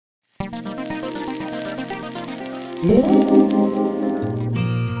We've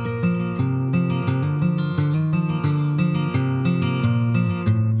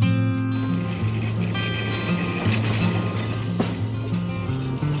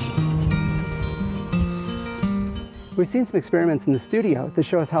seen some experiments in the studio that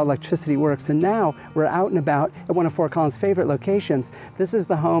show us how electricity works, and now we're out and about at one of Fort Collins' favorite locations. This is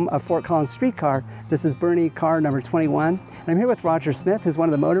the home of Fort Collins Streetcar. This is Bernie car number 21, and I'm here with Roger Smith, who's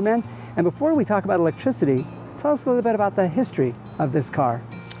one of the motormen. And before we talk about electricity, tell us a little bit about the history of this car.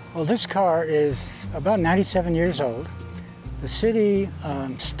 Well, this car is about 97 years old. The city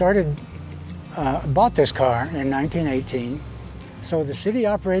bought this car in 1918. So the city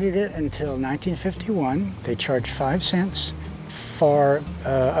operated it until 1951. They charged 5 cents for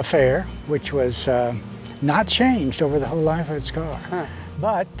a fare, which was not changed over the whole life of its car. Huh.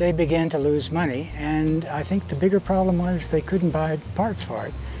 But they began to lose money, and I think the bigger problem was they couldn't buy parts for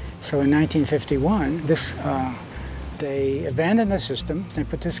it. So in 1951, they abandoned the system. They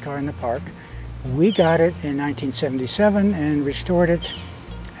put this car in the park. We got it in 1977 and restored it,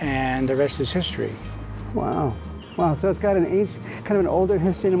 and the rest is history. Wow. Wow, so it's got an age, kind of an older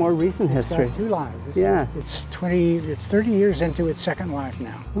history and a more recent history. It's got 2 lives. Yeah. It's 30 years into its 2nd life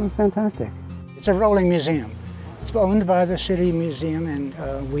now. Well, that's fantastic. It's a rolling museum. It's owned by the city museum, and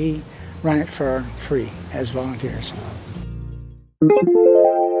we run it for free as volunteers.